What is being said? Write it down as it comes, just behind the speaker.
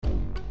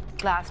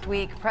Last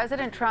week,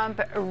 President Trump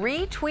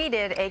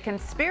retweeted a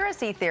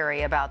conspiracy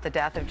theory about the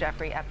death of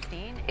Jeffrey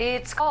Epstein.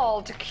 It's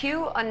called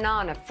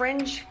QAnon, a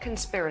fringe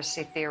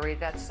conspiracy theory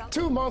that's...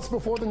 2 months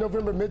before the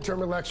November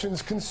midterm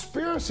elections,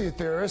 conspiracy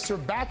theorists are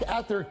back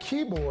at their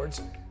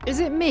keyboards.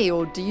 Is it me,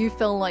 or do you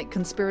feel like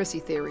conspiracy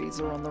theories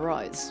are on the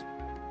rise?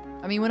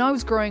 I mean, when I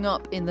was growing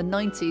up in the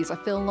 90s,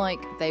 I feel like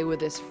they were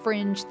this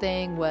fringe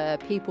thing where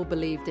people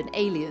believed in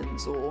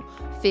aliens or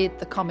feared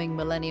the coming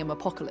millennium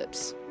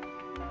apocalypse.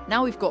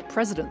 Now we've got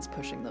presidents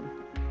pushing them.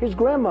 His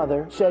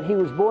grandmother said he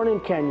was born in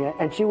Kenya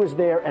and she was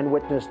there and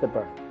witnessed the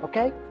birth,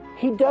 okay?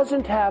 He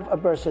doesn't have a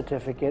birth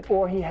certificate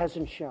or he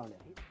hasn't shown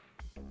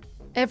it.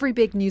 Every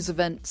big news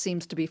event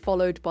seems to be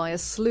followed by a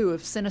slew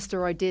of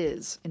sinister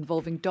ideas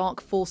involving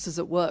dark forces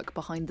at work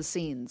behind the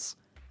scenes,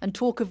 and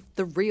talk of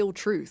the real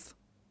truth.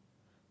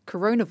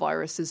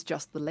 Coronavirus is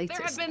just the latest.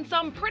 There have been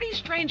some pretty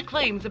strange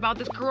claims about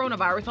this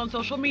coronavirus on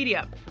social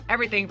media.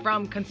 Everything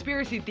from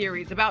conspiracy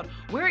theories about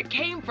where it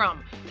came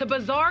from to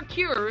bizarre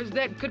cures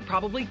that could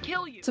probably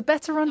kill you. To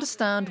better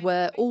understand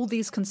where all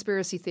these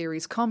conspiracy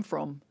theories come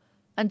from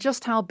and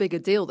just how big a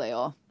deal they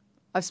are,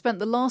 I've spent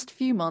the last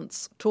few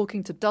months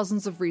talking to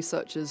dozens of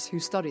researchers who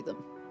study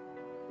them.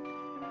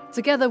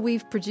 Together,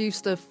 we've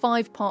produced a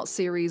 5-part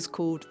series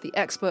called The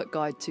Expert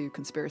Guide to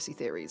Conspiracy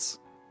Theories.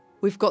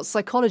 We've got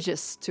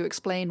psychologists to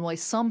explain why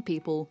some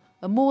people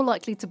are more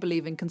likely to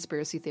believe in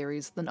conspiracy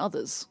theories than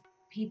others.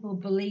 People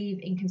believe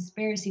in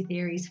conspiracy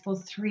theories for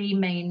 3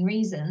 main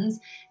reasons.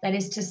 That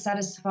is to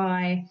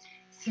satisfy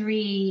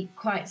 3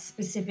 quite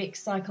specific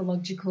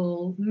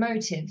psychological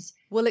motives.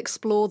 We'll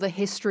explore the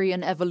history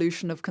and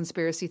evolution of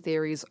conspiracy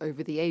theories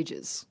over the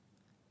ages.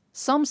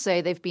 Some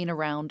say they've been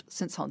around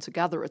since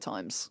hunter-gatherer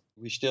times.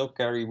 We still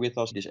carry with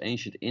us this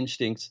ancient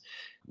instinct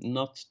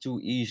not to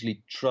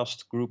easily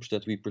trust groups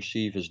that we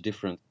perceive as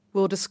different.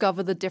 We'll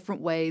discover the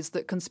different ways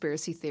that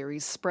conspiracy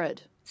theories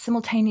spread.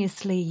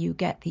 Simultaneously, you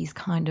get these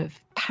kind of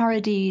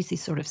parodies,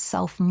 these sort of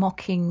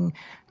self-mocking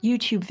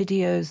YouTube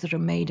videos that are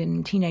made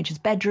in teenagers'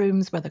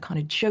 bedrooms where they're kind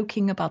of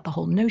joking about the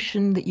whole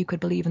notion that you could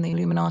believe in the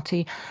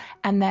Illuminati.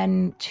 And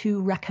then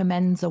 2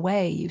 recommends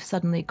away, you've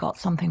suddenly got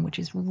something which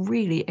is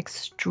really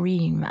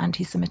extreme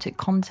anti-Semitic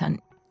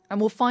content. And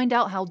we'll find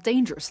out how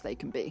dangerous they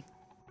can be.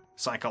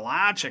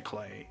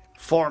 Psychologically,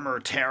 former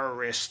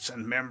terrorists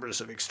and members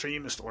of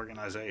extremist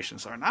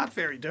organizations are not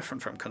very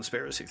different from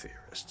conspiracy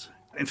theorists.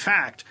 In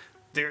fact,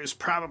 there is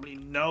probably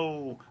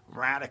no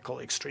radical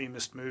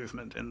extremist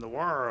movement in the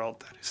world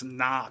that is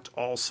not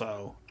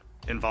also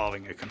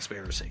involving a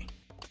conspiracy.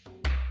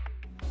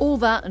 All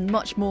that and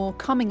much more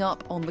coming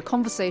up on The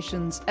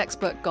Conversation's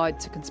Expert Guide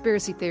to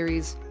Conspiracy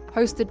Theories,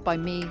 hosted by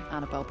me,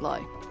 Annabelle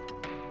Bly.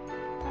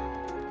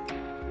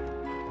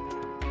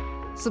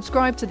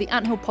 Subscribe to the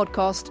Anthill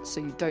podcast so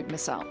you don't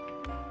miss out.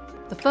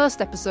 The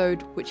first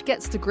episode, which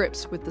gets to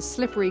grips with the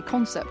slippery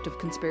concept of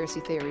conspiracy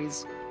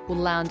theories, will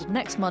land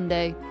next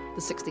Monday,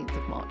 the 16th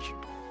of March.